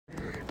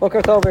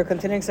Boker Tov, we're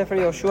continuing Sefer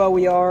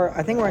Yehoshua.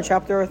 I think we're in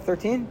chapter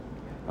 13.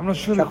 I'm not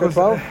sure Chapter because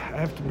 12? I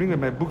have to bring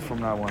my book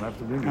from now on. I have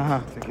to bring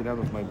it, take it out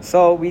of my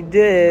So we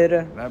did,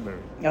 library.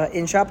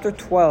 In chapter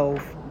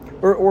 12,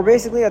 we're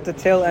basically at the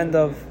tail end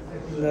of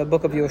the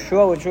book of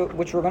Yehoshua,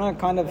 which we're going to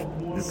kind of...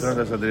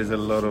 There's a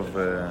lot of...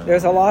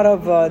 There's a lot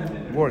of...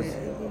 wars.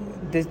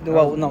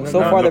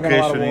 So far there have been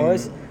a lot of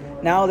wars.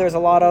 Now there's a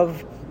lot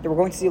of... We're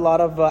going to see a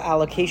lot of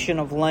allocation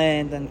of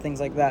land and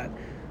things like that.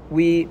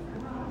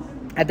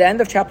 At the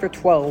end of chapter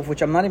 12,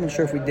 which I'm not even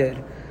sure if we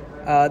did,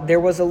 there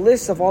was a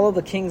list of all of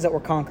the kings that were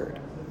conquered.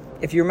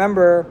 If you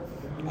remember,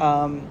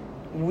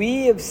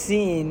 we have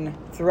seen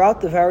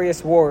throughout the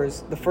various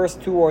wars, the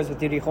first two wars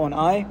with Yericho and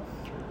Ai,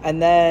 and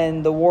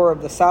then the war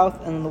of the south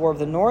and the war of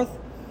the north,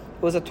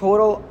 it was a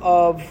total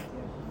of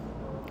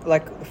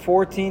like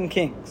 14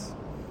 kings.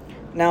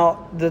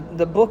 Now,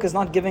 the book is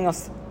not giving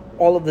us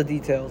all of the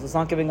details. It's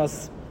not giving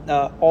us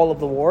all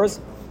of the wars.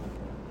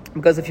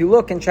 Because if you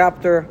look in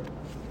chapter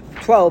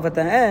 12 at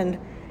the end,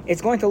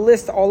 it's going to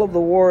list all of the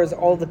wars,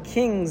 all of the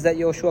kings that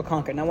Yehoshua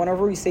conquered. Now,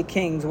 whenever we say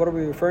kings, what are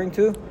we referring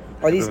to?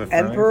 Are these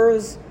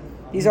emperors?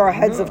 These are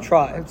heads of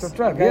tribes. Heads of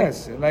tribes, okay?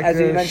 yes. Like as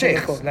you mentioned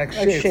sheikhs. before. Like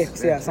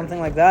sheikhs, yeah, something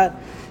like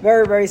that.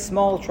 Very, very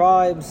small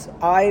tribes.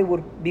 I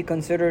would be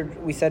considered,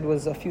 we said,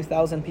 was a few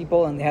thousand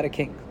people, and they had a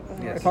king.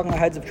 Yes. We're talking about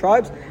heads of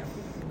tribes.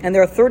 And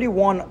there are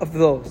 31 of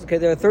those. Okay,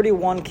 there are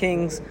 31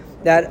 kings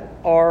that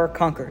are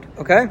conquered.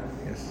 Okay?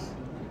 Yes.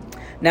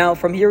 Now,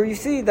 from here you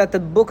see that the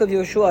book of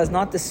Yehoshua is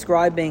not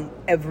describing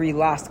every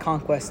last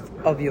conquest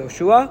of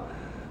Yehoshua.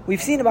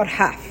 We've seen about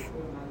half.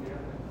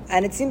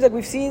 And it seems like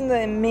we've seen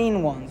the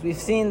main ones. We've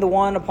seen the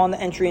one upon the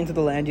entry into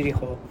the land,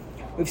 Yericho.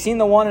 We've seen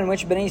the one in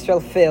which Bnei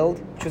Israel failed,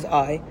 which was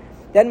Ai.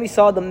 Then we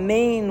saw the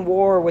main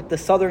war with the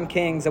southern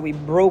kings, that we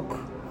broke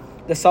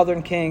the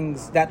southern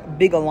kings, that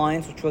big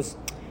alliance, which was,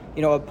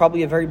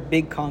 probably a very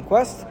big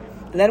conquest.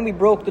 And then we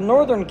broke the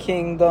northern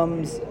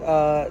kingdom's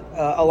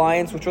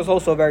alliance, which was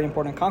also a very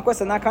important conquest,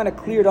 and that kind of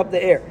cleared up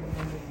the air.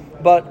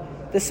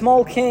 But the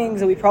small kings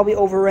that we probably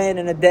overran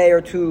in a day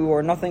or two,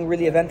 or nothing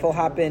really eventful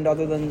happened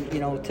other than,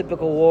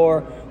 typical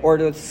war, or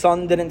the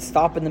sun didn't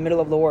stop in the middle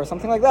of the war,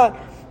 something like that,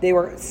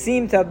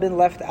 seemed to have been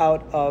left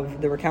out of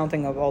the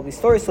recounting of all these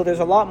stories. So there's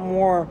a lot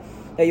more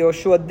that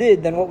Yehoshua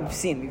did than what we've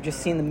seen. We've just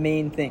seen the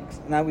main things.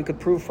 And that we could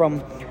prove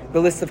from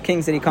the list of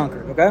kings that he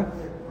conquered, okay?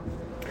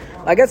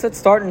 I guess let's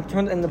start and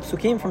turn in the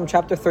Psukim from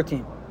chapter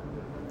 13.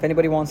 If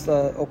anybody wants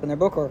to open their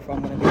book, or if I'm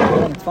going to be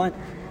alone, it's fine.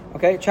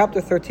 Okay, chapter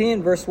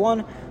 13, verse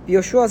 1.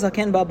 Yehoshua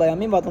zaken ba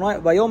bayamim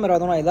vayomer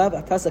Adonai elav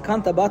ata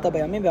zakanta bata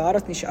bayamim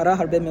ve'aretz nishara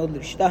harbe meod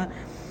l'rishtah.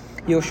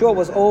 Yehoshua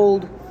was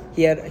old.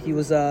 He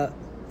was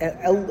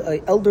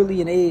elderly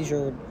in age,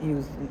 or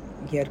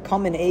he had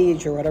come in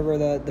age, or whatever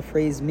the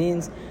phrase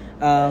means.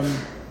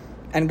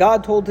 And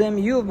God told him,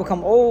 "You have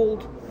become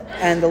old,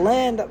 and the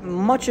land,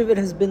 much of it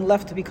has been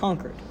left to be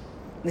conquered."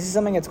 This is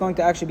something that's going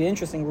to actually be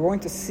interesting. We're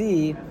going to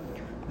see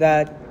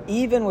that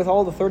even with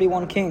all the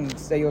 31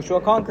 kings that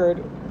Yehoshua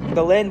conquered,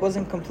 the land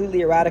wasn't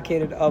completely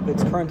eradicated of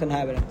its current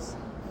inhabitants.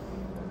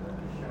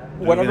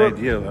 Do you have an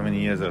idea of how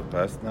many years have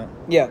passed now?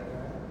 Yeah.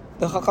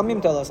 The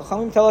Chachamim tell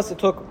us it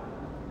took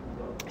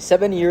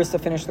 7 years to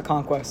finish the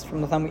conquest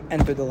from the time we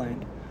entered the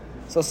land.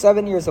 So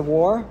 7 years of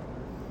war,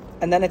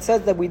 and then it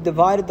says that we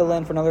divided the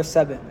land for another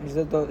 7.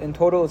 In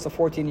total, it's a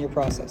 14-year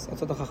process.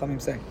 That's what the Chachamim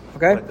say.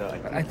 Okay?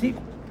 But I think...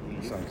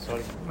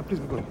 Sorry. No, please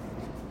go ahead.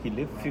 He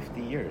lived 50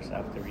 years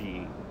after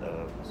he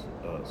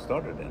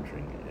started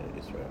entering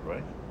Israel,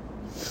 right?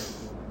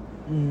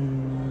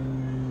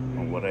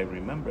 From what I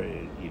remember,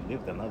 he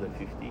lived another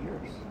 50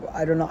 years.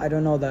 I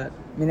don't know that.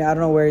 I mean, I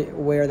don't know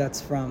where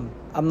that's from.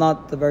 I'm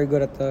not very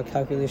good at the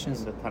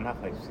calculations. In the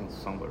Tanakh, I've seen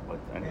somewhere, but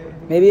anyway.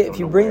 Maybe if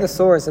you bring the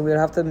source, we would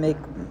have to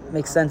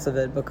make sense of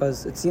it,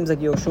 because it seems like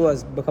Yehoshua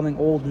is becoming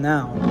old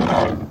now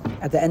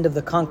at the end of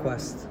the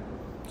conquest.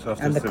 So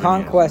and the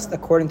conquest, years,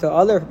 according to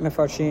other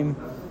Mefarshim,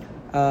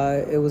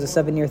 it was a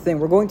 7-year thing.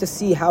 We're going to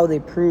see how they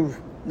prove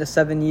the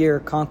 7-year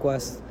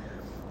conquest.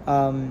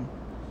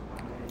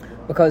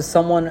 Because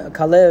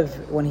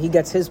Kalev, when he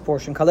gets his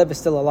portion, Kalev is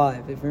still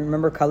alive. If you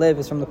remember, Kalev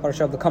is from the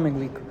Parsha of the coming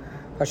week,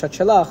 Parshat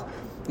Shelach,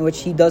 in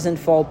which he doesn't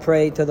fall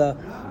prey to the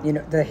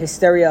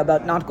hysteria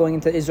about not going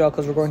into Israel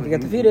because we're going to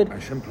get defeated.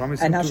 Hashem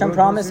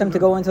promised him to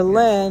go into the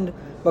land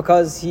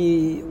because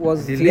he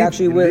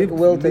actually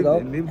willed to go.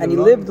 And he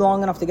lived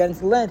long enough to get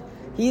into the land.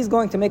 He's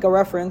going to make a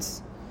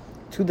reference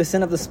to the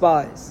sin of the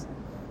spies.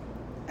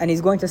 And he's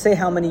going to say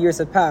how many years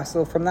have passed.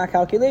 So from that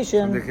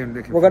calculation,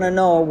 we're going to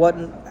know what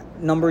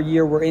number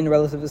year we're in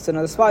relative to the sin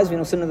of the spies. We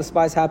know sin of the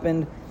spies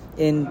happened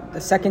in the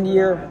 2nd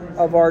year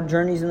of our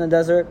journeys in the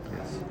desert.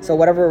 So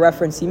whatever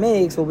reference he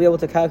makes, we'll be able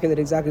to calculate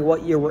exactly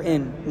what year we're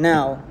in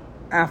now,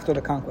 after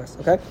the conquest.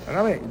 Okay?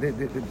 Rabbi,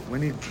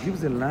 when he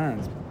gives the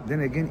lands,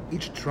 then again,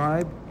 each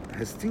tribe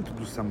has still to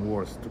do some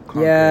wars to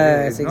conquer.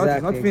 Yes,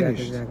 it's not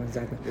finished.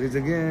 Exactly. There is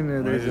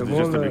again, there is a whole...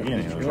 just the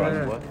beginning.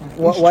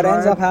 What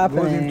ends up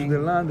happening... goes into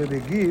the land that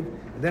they give,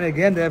 then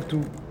again they're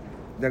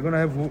going to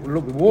have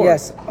wars.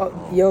 Yes,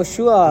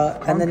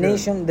 Yehoshua and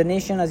the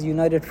nation as a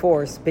united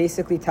force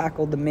basically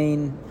tackled the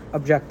main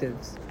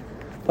objectives.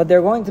 But there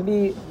are going to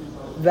be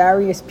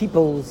various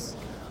peoples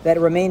that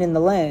remain in the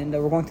land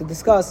that we're going to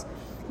discuss,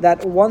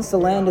 that once the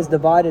land is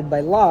divided by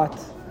lot,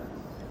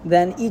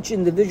 then each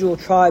individual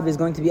tribe is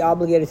going to be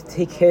obligated to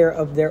take care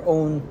of their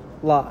own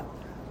lot,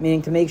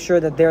 meaning to make sure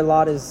that their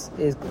lot is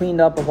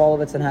cleaned up of all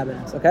of its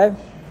inhabitants. Okay?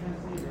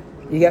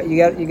 You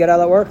get how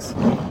that works?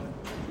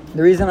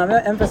 The reason I'm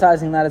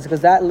emphasizing that is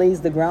because that lays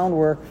the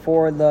groundwork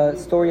for the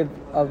story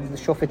of the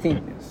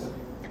Shofetim.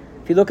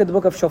 If you look at the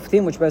book of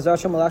Shofetim, which Be'ezrat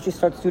Hashem will actually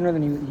start sooner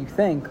than you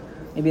think,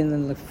 maybe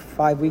in like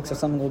 5 weeks or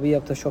something we'll be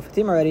up to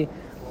Shofetim already,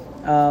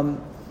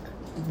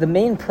 the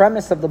main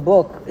premise of the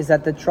book is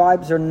that the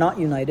tribes are not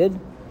united,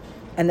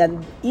 and that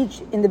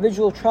each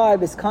individual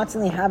tribe is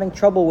constantly having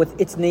trouble with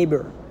its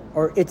neighbor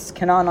or its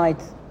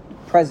Canaanite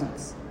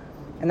presence.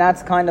 And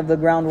that's kind of the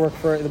groundwork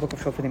for the book of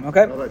Shofetim.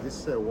 Okay? Rabbi,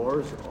 these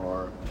wars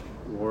are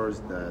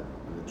wars that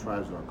the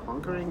tribes are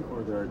conquering,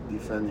 or they're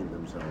defending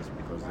themselves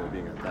because they're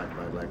being attacked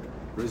by like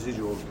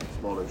residual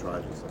smaller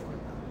tribes and stuff like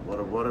that?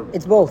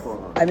 It's both.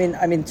 I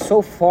mean,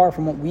 so far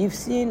from what we've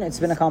seen, it's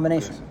been a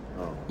combination. Yes.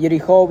 Oh.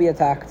 Yericho we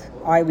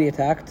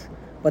attacked,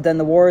 but then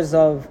the wars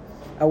of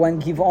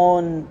when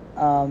Givon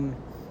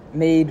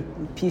made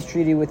peace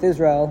treaty with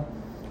Israel,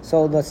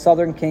 so the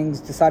southern kings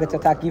decided to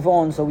attack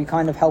Givon, so we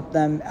kind of helped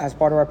them as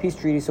part of our peace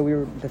treaty, so we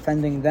were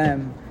defending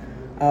them.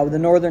 The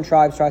northern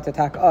tribes tried to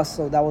attack us,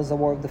 so that was the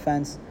war of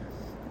defense.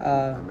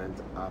 I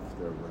meant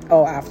after.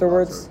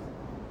 Afterwards?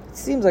 It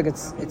seems like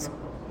it's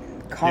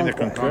conquest.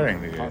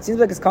 conquering. It seems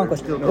like it's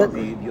conquest. Still But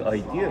The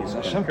idea is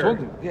Hashem told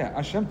him. Yeah,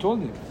 Hashem told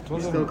him. We're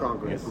still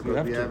conquering because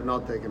we have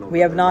not taken over.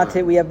 we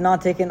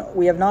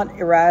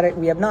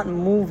have not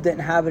moved the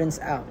inhabitants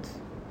out.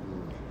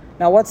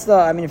 Now,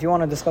 if you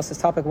want to discuss this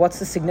topic, what's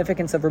the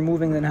significance of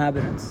removing the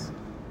inhabitants?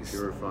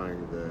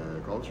 Purifying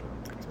the culture.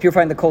 It's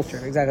purifying the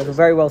culture, exactly. That's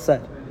very well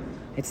said.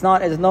 It's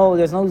not. There's no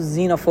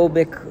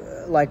xenophobic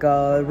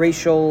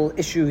racial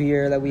issue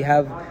here that we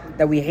have,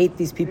 that we hate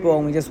these people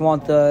and we just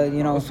want the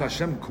Also,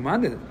 Hashem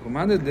commanded the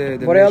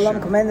But nation. Allah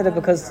commanded it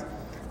because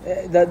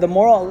the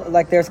moral,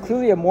 there's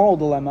clearly a moral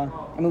dilemma.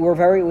 I mean,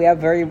 we have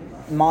very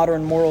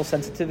modern moral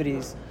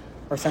sensitivities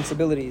or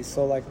sensibilities.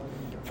 So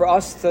for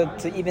us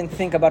to even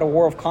think about a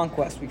war of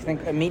conquest, we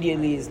think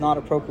immediately is not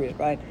appropriate,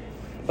 right?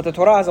 But the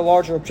Torah has a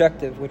larger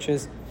objective, which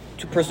is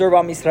to preserve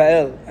Am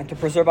Yisrael, and to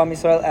preserve Am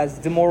Yisrael as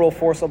the moral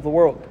force of the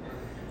world.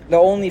 The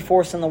only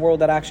force in the world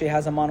that actually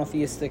has a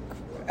monotheistic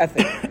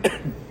ethic.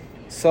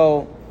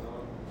 So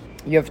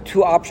you have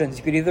two options.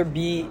 You could either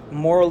be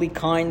morally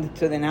kind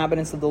to the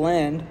inhabitants of the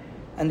land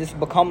and just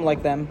become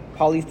like them,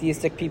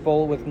 polytheistic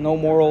people with no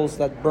morals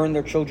that burn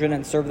their children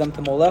and serve them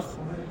to Molech.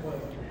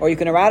 Or you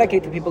can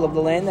eradicate the people of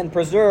the land and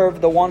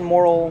preserve the one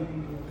moral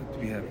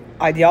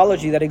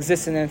ideology that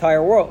exists in the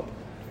entire world.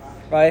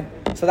 Right?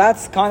 So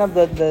that's kind of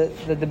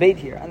the debate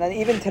here. And then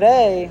even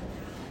today,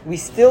 we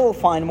still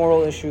find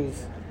moral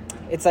issues.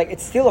 It's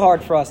still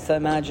hard for us to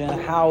imagine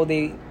how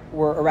they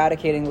were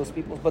eradicating those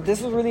peoples. But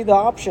this was really the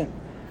option.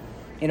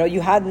 There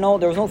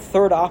was no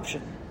third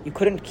option. You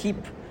couldn't keep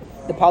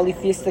the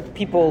polytheistic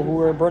people who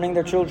were burning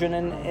their children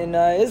in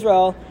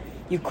Israel.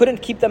 You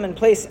couldn't keep them in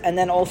place and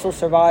then also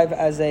survive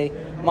as a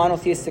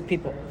monotheistic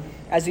people.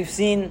 As we've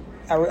seen,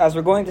 as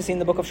we're going to see in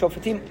the book of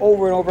Shofetim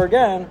over and over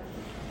again,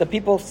 the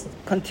people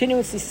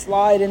continuously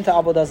slide into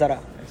Avodah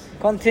Zarah.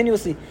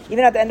 Continuously.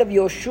 Even at the end of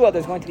Yehoshua,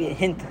 there's going to be a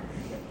hint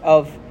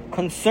of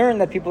concern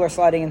that people are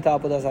sliding into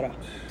Avodah Zarah.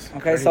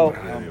 Okay, so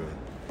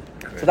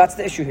that's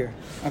the issue here.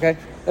 Okay,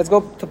 let's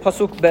go to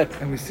Pasuk Bet.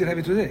 And we still have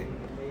it today.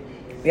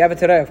 We have it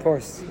today, of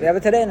course. We have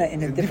it today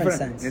in a different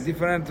sense. In a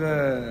different...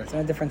 It's in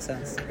a different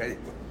sense. Okay.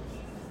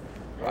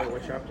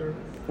 What chapter?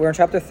 We're in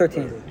chapter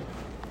 13.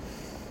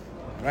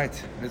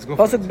 Right, let's go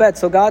for Pasuk it. Bet.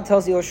 So God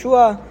tells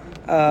Yehoshua,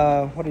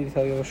 what did he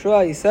tell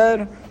Yehoshua? He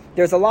said,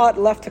 there's a lot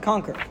left to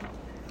conquer.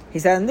 He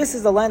said, and this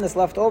is the land that's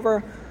left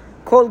over.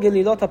 Kol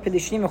Gelilot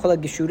HaPelishtim v'chol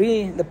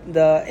HaGeshuri,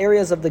 the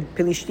areas of the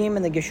Pelishtim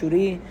and the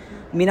Geshuri,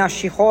 Mina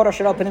Shichor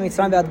asher al Pnei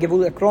Mitzrayim v'ad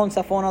Gevul Ekron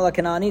tzafona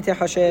la'Kenani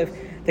techashev,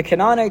 the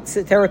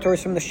Canaanite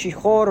territories from the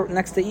Shichor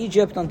next to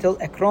Egypt until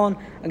Ekron.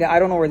 Again, I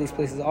don't know where these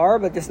places are,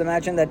 but just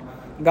imagine that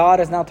God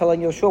is now telling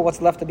Yehoshua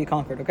what's left to be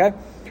conquered, okay?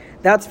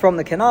 That's from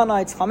the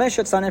Canaanites.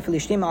 Chameshet tzanei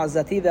Pelishtim,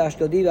 Azati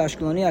v'Ashdodi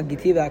v'Ashkeloni,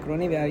 Agiti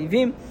v'Akroni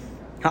v'Avim,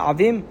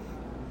 Ha'avim.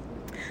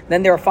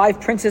 Then there are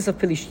 5 princes of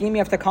Pelishtim you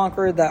have to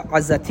conquer: the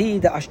Azati,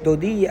 the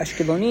Ashdodi,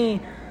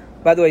 Ashkeloni.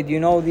 By the way, do you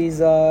know these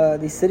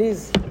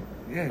cities?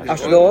 Yeah,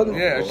 Ashdod.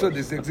 Yeah, Ashdod.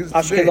 This exists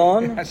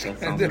Ashkelon.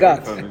 today.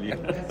 Gat.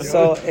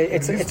 So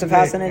it's a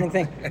fascinating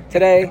thing.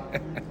 Today,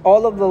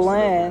 all of the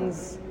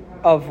lands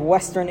of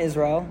Western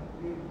Israel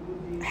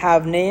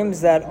have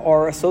names that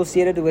are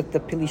associated with the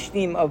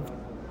Pelishtim of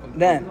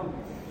then.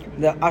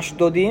 The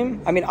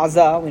Ashdodim,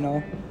 Azah, we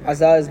know.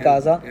 Azah is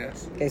Gaza.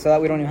 Yes. Okay, so that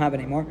we don't even have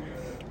anymore.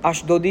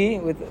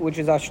 Ashdodi, which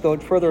is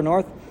Ashdod, further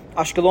north.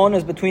 Ashkelon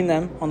is between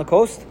them on the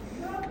coast.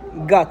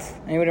 Gat.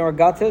 Anybody know where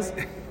Gat is?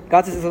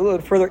 Gat is a little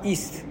further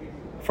east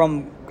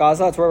from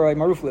Gaza. That's where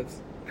Maruf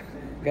lives.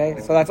 Okay,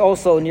 so that's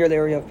also near the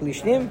area of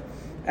Pelishtim.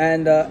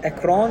 And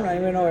Ekron,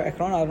 anybody know where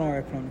Ekron? I don't know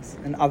where Ekron is.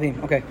 And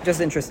Avim. Okay, just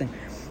interesting.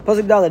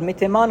 Pasuk Daled,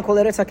 Miteman kol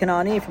eretz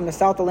HaKenani, from the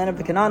south, the land of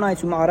the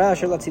Canaanites, U'ma'ara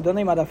asher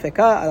latzidonim ad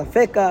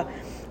Afeka,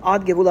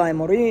 ad Gevula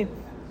Emori,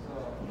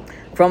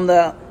 from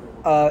the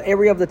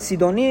area of the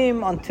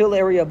Tzidonim until the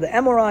area of the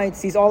Amorites.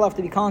 These all have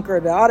to be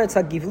conquered.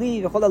 Ve'aretz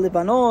HaGivli, v'chol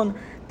Lebanon,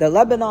 the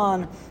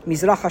Lebanon,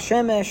 Mizrach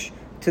HaShemesh,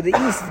 to the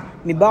east,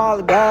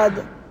 Mibal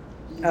Gad,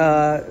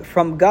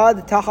 from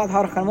Gad, Tachat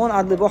Har Charmon,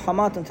 ad Levo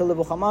Hamat, until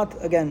Levo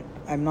Hamat. Again,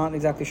 I'm not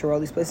exactly sure where all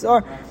these places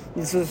are.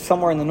 This is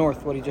somewhere in the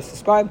north, what he just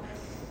described.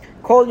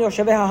 Kol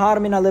Yoshevei HaHar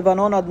min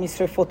Lebanon ad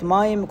Misrefot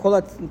Mayim, Kol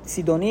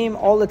Tzidonim,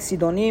 all the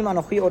Tzidonim,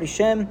 Anochi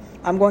Orishem,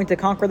 I'm going to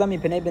conquer them in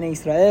Bnei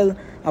Israel.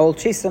 I will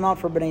chase them out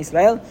for Bnei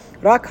Israel.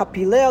 Rak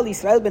Hapilei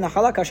Israel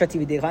benachala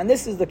kashati v'decha. And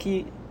this is the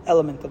key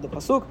element of the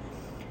pasuk.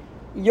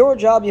 Your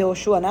job,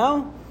 Yehoshua,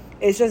 now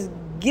is just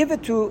give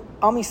it to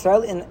Am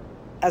Yisrael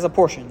as a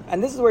portion.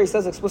 And this is where he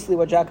says explicitly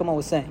what Giacomo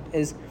was saying,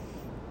 is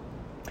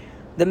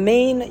the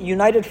main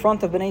united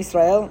front of Bnei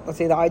Israel, let's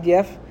say the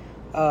IDF,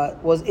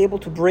 was able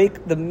to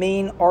break the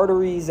main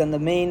arteries and the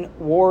main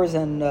wars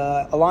and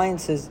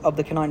alliances of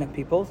the Canaanite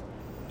peoples.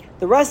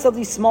 The rest of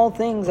these small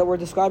things that we're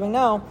describing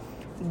now,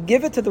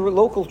 give it to the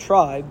local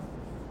tribe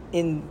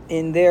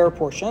in their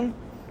portion,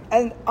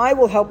 and I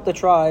will help the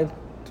tribe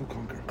to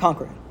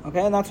conquer it.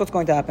 Okay, and that's what's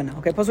going to happen now.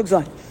 Okay, Pasuk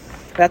Zayin.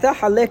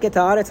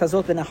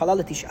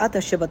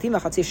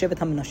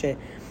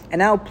 And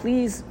now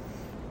please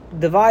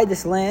divide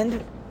this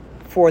land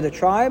for the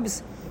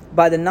tribes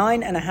by the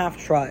 9.5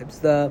 tribes,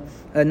 the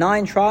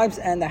 9 tribes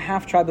and the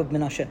half tribe of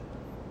Menashe.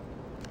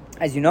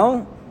 As you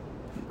know,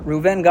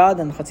 Reuven, Gad,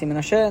 and Chatzi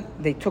Menashe,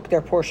 they took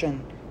their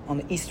portion on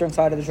the eastern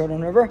side of the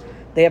Jordan River.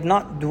 They have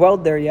not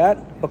dwelled there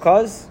yet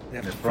because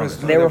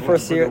they were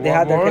first here. They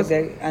had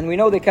their, and we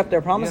know they kept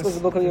their promise because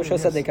the book of Yehoshua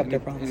said they kept their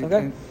promise.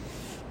 Okay.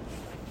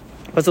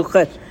 Pasuk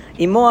Chet.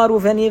 Imo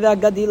Ruveni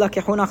ve'Gadi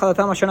lakechun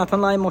achalatam asher natan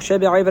lahem Moshe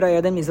be'ivra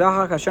yadem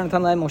mizracha asher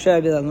natan lahem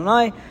Moshe b'yad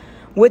Adonai.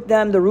 With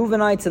them, the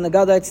Reubenites and the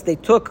Gadites, they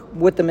took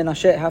with the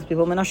Menashe, half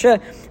people Menashe,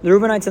 the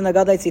Reubenites and the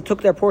Gadites, they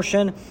took their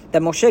portion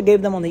that Moshe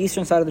gave them on the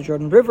eastern side of the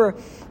Jordan River,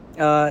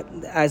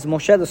 as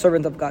Moshe, the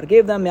servant of God,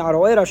 gave them.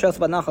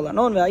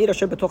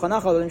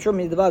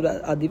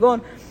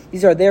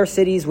 These are their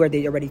cities where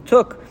they already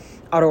took.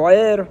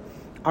 Aroer,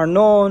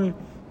 Arnon,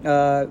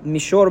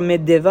 Mishor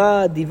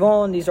Medeva,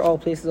 Divon, these are all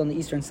places on the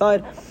eastern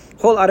side.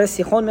 The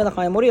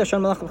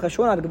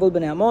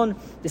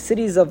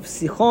cities of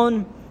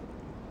Sichon,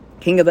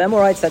 king of the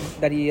Amorites,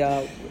 that he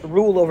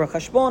ruled over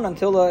Cheshbon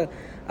until the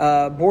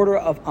border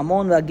of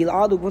Ammon, the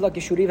Gilad,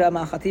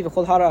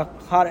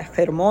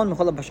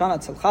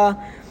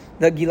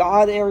 the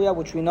Gilad area,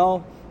 which we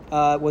know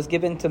was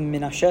given to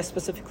Menashe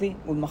specifically,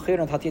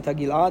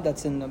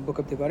 that's in the book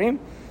of Devarim.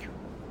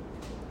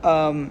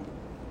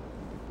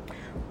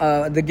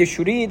 The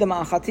Geshuri, the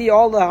Ma'achati,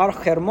 all the Har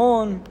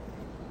Chemon,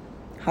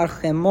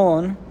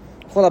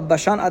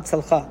 Bashan ad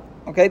Salcha.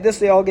 Okay, this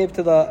they all gave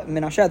to the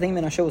Menashe. I think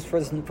Menashe was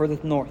further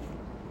north.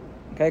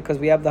 Okay, because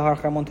we have the Har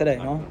Chemon today,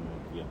 no?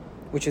 Yeah.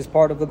 Which is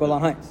part of the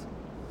Golan Heights.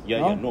 Yeah,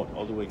 no? yeah, north,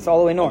 all the way. It's all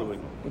the way north,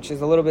 which is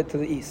a little bit to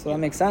the east. So that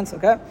makes sense,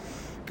 okay?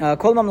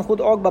 Kol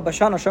mamlechut Og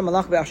b'Bashan Hashem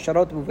malach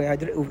ve'asharot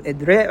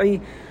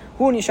u'edrei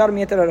hu nishar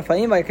miyeter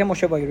ha'refaim v'yakem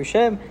Moshe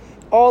v'Yerushem.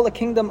 All the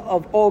kingdom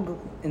of Og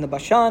in the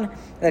Bashan,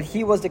 that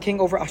he was the king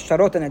over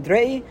Asharot and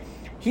Edrei.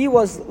 He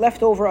was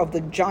left over of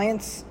the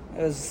giants,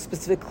 a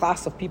specific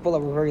class of people that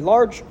were very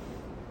large.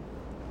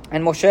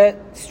 And Moshe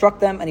struck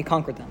them and he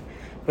conquered them.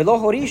 ולא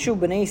הורישו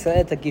בני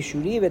ישראל את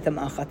הגשורי ואת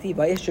המאחתי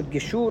וישב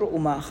גשור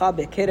ומאחה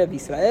בקרב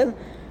ישראל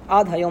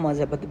עד היום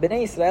הזה. But the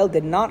Bnei Israel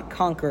did not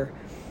conquer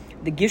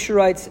the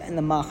Geshurites and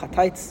the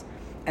Maachatites,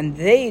 and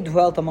they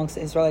dwelt amongst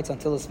the Israelites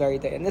until this very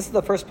day. And this is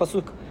the first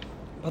pasuk,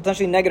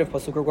 potentially negative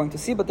pasuk we're going to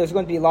see, but there's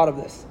going to be a lot of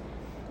this,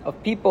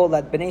 of people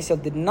that Bnei Israel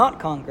did not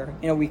conquer.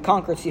 You know, we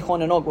conquered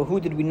Sichon and Og, but who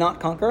did we not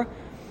conquer?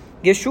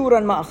 Geshur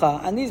and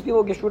Ma'acha. And these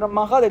people, Geshur and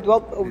Ma'acha, they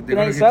dwelt with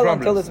Bnei Israel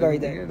until this very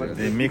day. But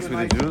they mixed with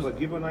the Jews? But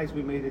Gibeonites,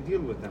 we made a deal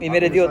with them. We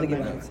made a deal with the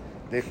Gibeonites.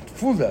 They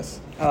fooled us.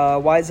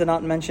 Why is it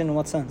not mentioned? In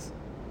what sense?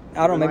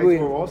 I don't know. Maybe we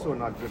were also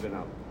not driven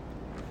out.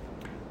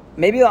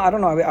 Maybe, I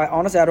don't know.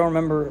 Honestly, I don't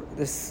remember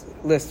this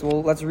list.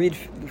 Well, let's read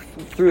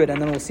through it and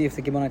then we'll see if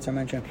the Gibeonites are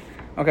mentioned.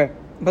 Okay.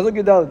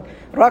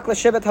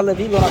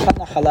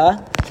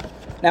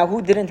 Now,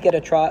 who didn't get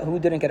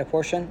a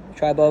portion?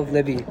 Tribe of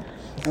Levi.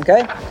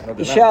 Okay?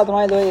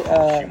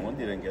 Shimon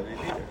didn't get it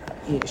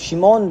either.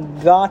 Shimon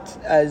got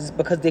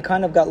because they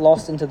kind of got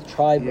lost into the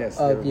tribe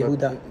of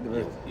Yehuda.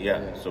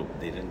 Yeah, so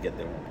they didn't get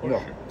their own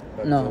portion.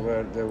 No.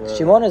 They were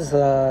Shimon is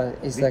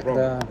like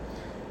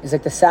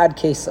the sad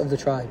case of the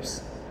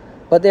tribes.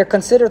 But they're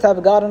considered to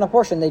have gotten a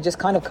portion. They just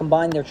kind of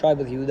combined their tribe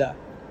with Yehuda.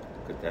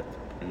 Because that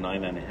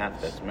 9.5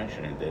 that's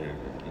mentioned in there.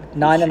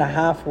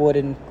 9.5 would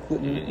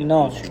include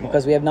no,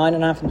 because we have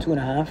 9.5 and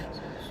 2.5.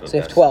 So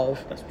you have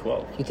 12. That's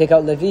 12. You take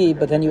out Levi,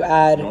 but then you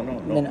add No.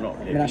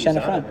 Menashe and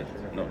Ephraim.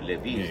 No,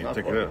 Levi is not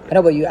part of it. I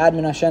know, but you add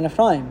Menashe and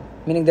Ephraim,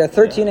 meaning there are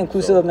 13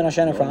 inclusive of Menashe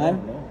and Ephraim.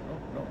 No.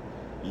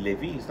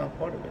 Levi is not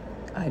part of it.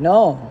 I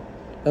know,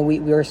 but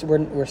we're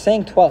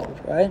saying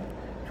 12, right?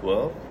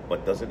 12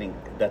 but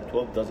that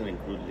 12 doesn't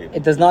include Levi.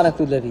 It does not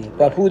include Levi.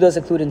 But who does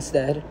include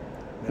instead?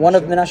 One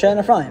of Menashe and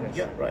Ephraim.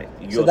 Yeah, right.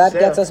 So that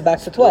gets us back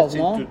to 12,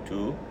 no? Into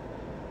two,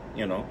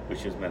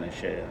 which is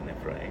Menashe and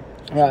Ephraim.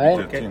 Right.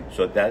 Okay,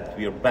 so that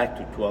we are back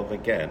to 12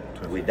 again,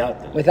 without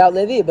the Levi. Without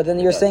Levi, but then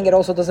you're saying it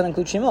also doesn't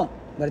include Shimon.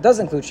 But it does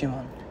include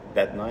Shimon.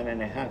 That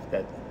 9.5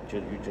 that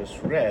you just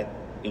read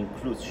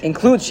includes Shimon.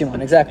 Includes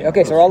Shimon, exactly.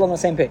 Okay, so we're all on the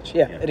same page.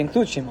 Yeah, it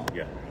includes Shimon.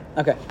 Yeah.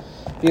 Okay,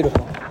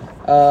 beautiful.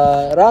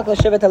 רק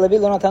לשבט הלוי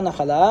לא נתן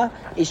נחלה,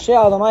 אישי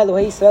אדוני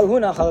אלוהי ישראל הוא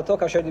נחלתו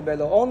כאשר דיבר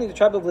לו. Only the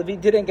tribe of Levi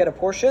didn't get a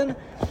portion.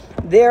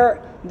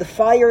 The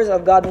fires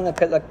of God,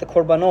 like the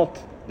korbanot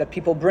that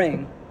people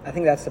bring, I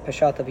think that's the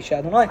peshat of Isha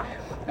Adonai.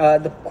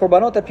 The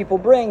korbanot that people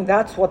bring,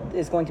 that's what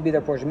is going to be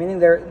their portion. Meaning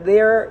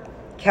they're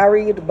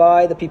carried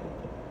by the people.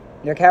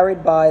 They're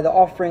carried by the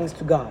offerings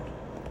to God.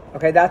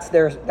 Okay, that's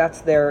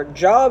their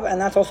job, and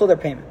that's also their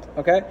payment.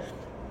 Okay.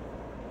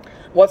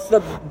 What's the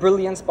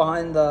brilliance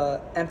behind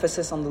the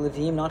emphasis on the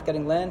Levim not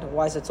getting land?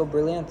 Why is it so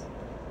brilliant?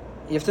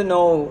 You have to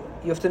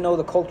know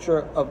the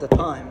culture of the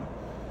time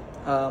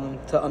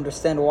to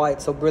understand why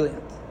it's so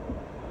brilliant.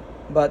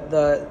 But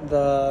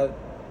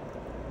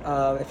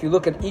if you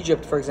look at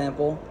Egypt, for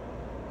example,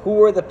 who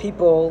were the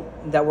people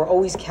that were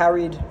always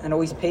carried and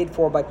always paid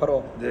for by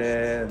Paro?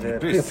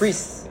 The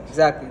priests,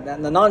 exactly.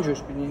 The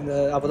non-Jewish, meaning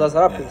the Avodah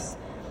Zarah priests.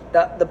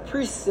 The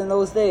priests in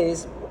those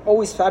days were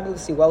always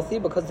fabulously wealthy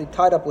because they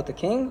tied up with the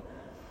king,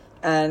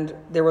 and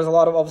there was a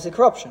lot of obviously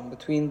corruption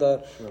between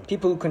the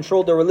people who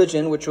controlled their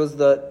religion, which was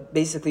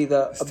basically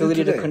the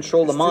ability to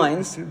control the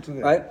minds,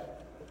 right?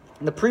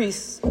 The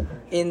priests,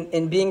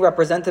 in being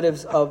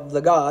representatives of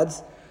the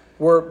gods,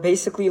 were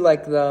basically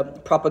like the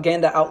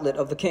propaganda outlet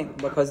of the king,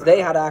 because they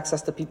had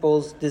access to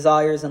people's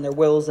desires and their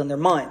wills and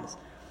their minds,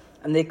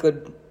 and they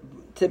could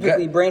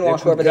typically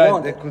brainwash whoever they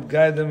wanted. They could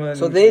guide them.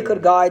 So they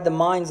could guide the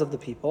minds of the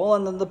people,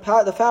 and then the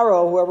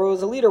pharaoh, whoever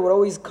was a leader, would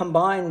always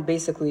combine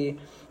basically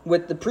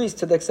with the priest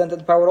to the extent that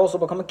the pharaoh would also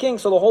become a king.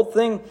 So the whole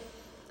thing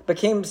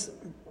became,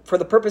 for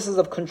the purposes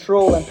of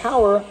control and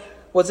power,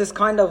 was this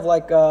kind of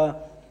like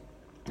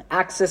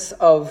axis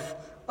of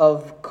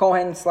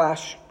Kohen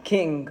 /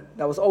 king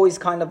that was always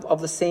kind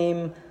of the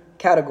same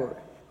category,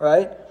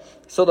 right?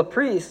 So the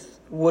priests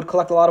would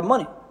collect a lot of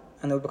money,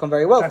 and they would become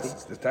very wealthy.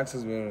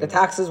 The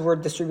taxes were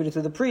distributed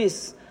to the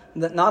priests.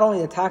 Not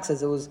only the taxes,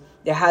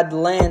 they had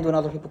land when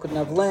other people couldn't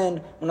have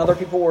land. When other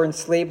people were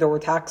enslaved or were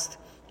taxed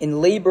in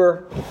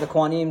labor, the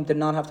Kohanim did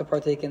not have to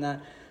partake in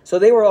that. So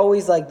they were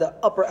always like the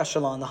upper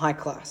echelon, the high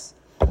class.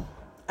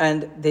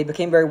 And they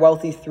became very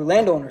wealthy through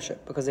land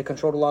ownership because they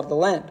controlled a lot of the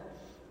land.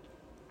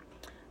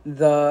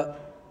 The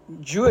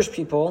Jewish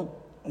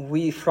people,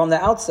 we from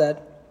the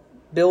outset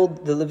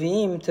build the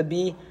Leviim to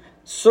be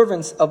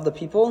servants of the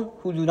people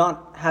who do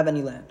not have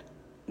any land.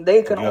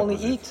 They can only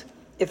eat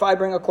if I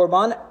bring a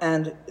korban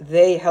and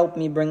they help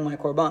me bring my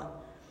korban.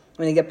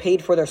 When they get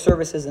paid for their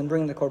services and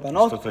bring the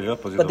korbanot,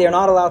 but they're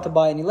not allowed to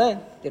buy any land.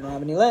 They don't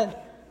have any land,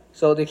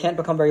 so they can't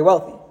become very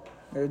wealthy.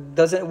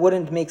 It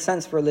wouldn't make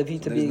sense for a Levi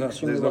to be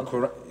extremely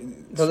wealthy.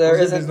 So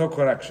there's no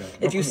correction.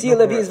 If you see a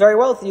Levi is very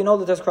wealthy, you know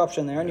that there's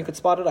corruption there, and you could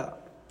spot it out.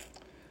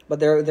 But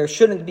there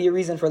shouldn't be a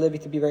reason for a Levi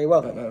to be very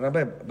wealthy.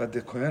 Rabbi, but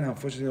the Kohen,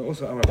 unfortunately,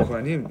 also our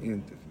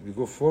Kohanim, we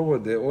go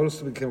forward, they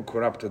also became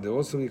corrupted. They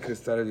also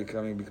started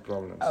becoming big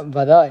problems.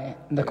 Vadai,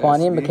 the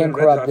Kohanim became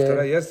corrupted.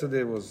 After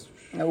yesterday was.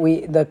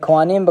 The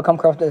Kohanim become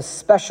corrupted,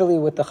 especially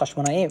with the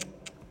Chashmonaim.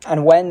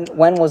 And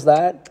when was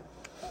that?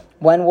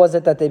 When was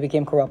it that they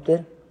became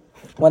corrupted?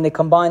 When they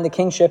combined the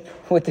kingship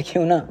with the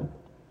Kehunah.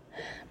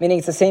 Meaning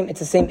it's the same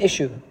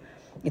issue.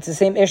 It's the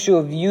same issue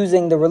of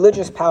using the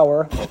religious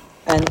power,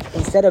 and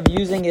instead of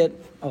using it,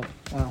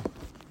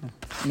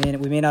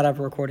 we may not have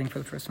a recording for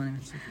the first 20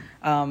 minutes.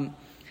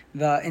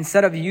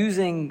 Instead of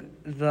using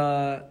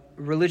the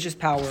religious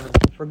power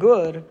for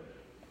good,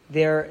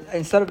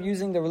 instead of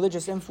using the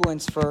religious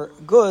influence for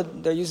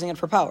good, they're using it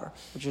for power,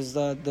 which is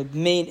the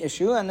main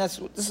issue, and this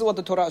is what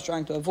the Torah is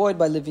trying to avoid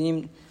by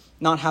Levim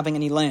not having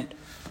any land.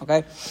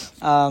 Okay,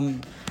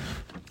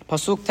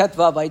 Pasuk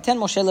Tetva Vayiten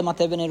Moshe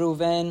leMateh bnei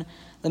Reuven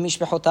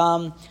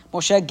lemishpechotam.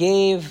 Moshe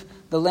gave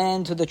the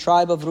land to the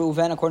tribe of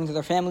Reuven according to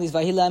their families.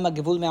 Vahi lahem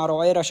hagevul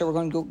me'aroer asher. We're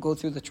going to go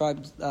through the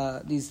tribes,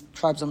 these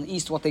tribes on the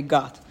east, what they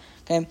got.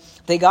 Okay,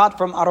 they got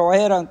from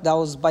Aroer, that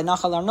was by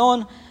Nachal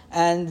Arnon,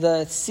 and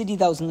the city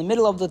that was in the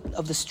middle of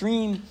the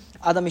stream,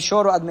 Ad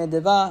Mishor Ad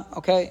Medeva.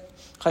 Okay,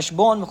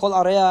 Chashbon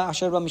Mechol Area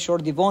Asher Mishor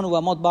Divon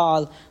Uamot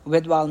Baal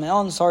Ubed Baal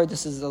Meon. Sorry,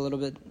 this is a little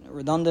bit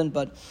redundant,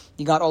 but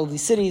you got all of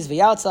these cities,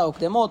 Vayatza,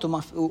 Ukdemot,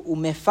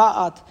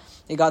 Umefa'at.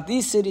 They got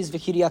these cities,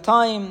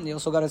 V'Kiryatayim. They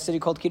also got a city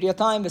called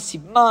Kiryatayim,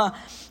 V'Sibma,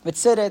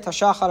 V'Tzeret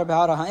HaShachar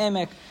Behara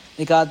HaEmek.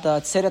 They got the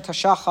Tzeret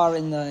HaShachar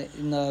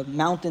in the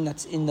mountain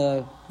that's in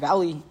the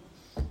valley.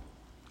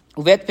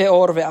 Uvet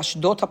Peor,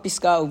 Ve'Ashdot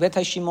HaPiska, Uvet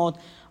HaShimot.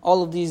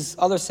 All of these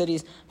other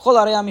cities. B'chol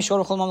Arei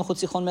HaMishor, B'chol Mamluchut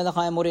Sichon Melech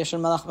HaEmori, Asher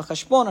Melech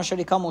B'Chashbon, Asher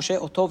Yikam Moshe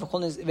Oto,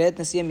 Ve'et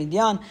Nesiye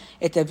Midyan,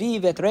 Et Avi,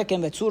 Ve'et Rekem,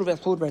 Ve'et Tzur,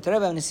 Ve'et Chur, Ve'et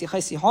Reva, Ve'Nesichai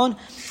Sichon,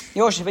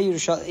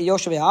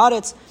 Yoshevei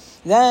Haaretz.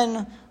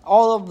 Then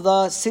all of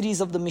the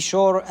cities of the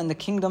Mishor and the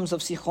kingdoms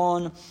of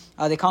Sichon.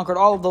 They conquered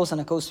all of those, and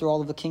it goes through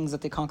all of the kings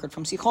that they conquered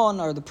from Sichon,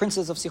 or the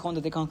princes of Sichon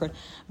that they conquered.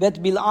 Bet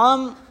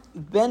Bil'am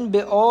ben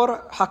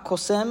Beor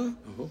HaKosem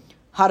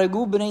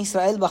Haragu b'nei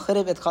Israel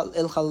b'cherev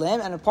el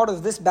Chalem. And a part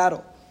of this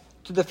battle,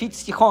 to defeat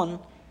Sichon,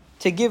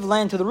 to give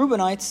land to the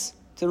Reubenites,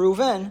 to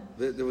Reuven,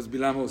 There was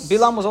Bilam.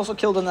 Bilam was also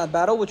killed in that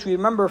battle, which we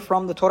remember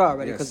from the Torah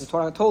already, because the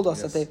Torah told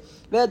us that they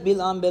Bet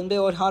Bilam ben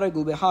Beor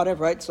Haragu b'Harev,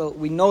 right? So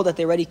we know that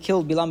they already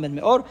killed Bilam ben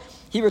Beor.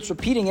 Here it's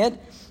repeating it,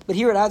 but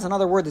here it adds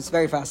another word that's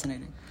very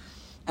fascinating.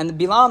 And the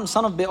Bilam,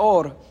 son of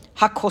Beor,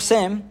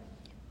 Hakosem,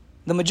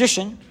 the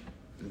magician,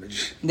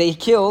 they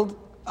killed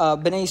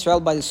Bnei Israel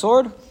by the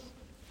sword.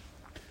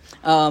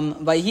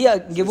 Vayhi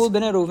Givul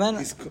b'nei Reuven.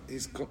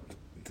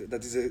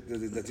 That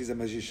is a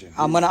magician.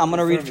 I'm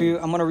gonna read for you.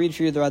 I'm gonna read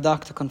for you the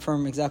Radak to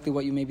confirm exactly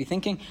what you may be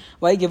thinking.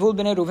 This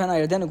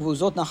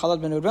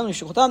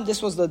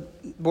was the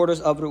borders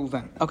of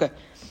Reuven. Okay.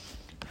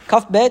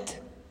 Kaf bet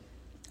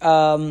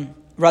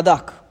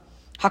Radak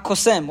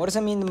Hakosem. What does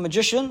that mean? The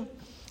magician.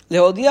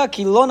 Lehodia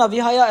ki lo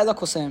navi haya ela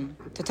kosem.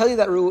 To tell you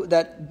that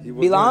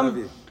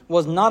Bilam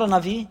was not a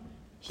navi,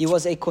 he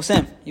was a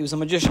kosem. He was a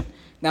magician.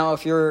 Now,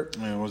 if you're...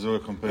 was there a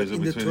comparison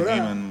between him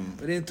and...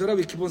 But in Torah,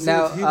 we keep on saying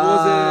that he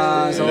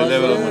was the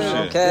level of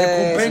Moshe.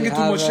 Okay. Comparing it to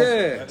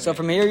Moshe. So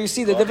from here, you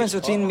see the difference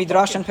between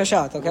Midrash and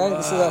Peshat, okay?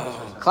 This is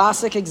a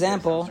classic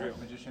example.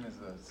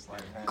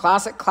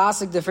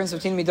 Classic difference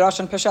between Midrash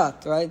and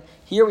Peshat, right?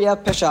 Here we have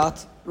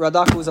Peshat,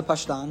 Radak, who is a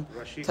Pashtan,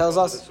 tells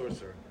us...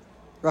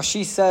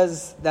 Rashi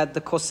says that the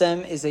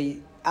Kosem is a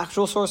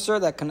actual sorcerer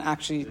that can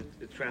actually...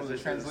 The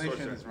translation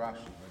is Rashi.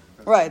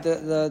 Right,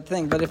 the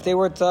thing. But if they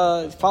were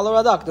to follow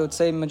Radak, they would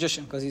say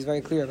magician, because he's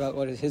very clear about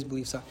what his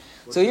beliefs are.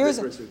 What's so here's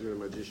the difference between a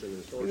magician and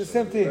a sorcerer? It's the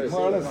same thing,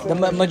 more or less. the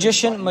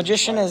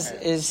magician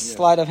is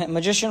sleight of hand.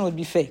 Magician would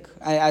be fake,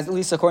 at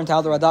least according to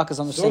how the Radak is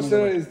understanding.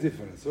 Sorcerer is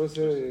different.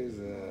 Sorcerer is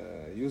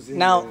using...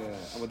 Now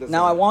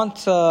I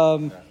want...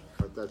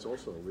 But that's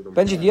also...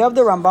 Benji, do you have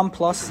the Rambam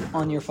Plus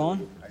on your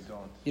phone? I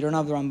don't. You don't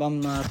have the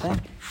Rambam thing?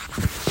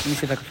 Let me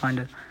see if I can find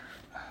it.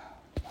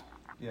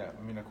 Yeah,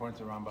 I mean, according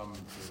to Rambam,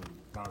 it's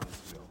not a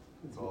skill.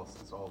 It's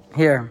all.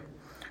 Here.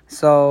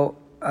 So,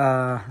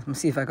 let me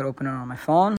see if I could open it on my phone.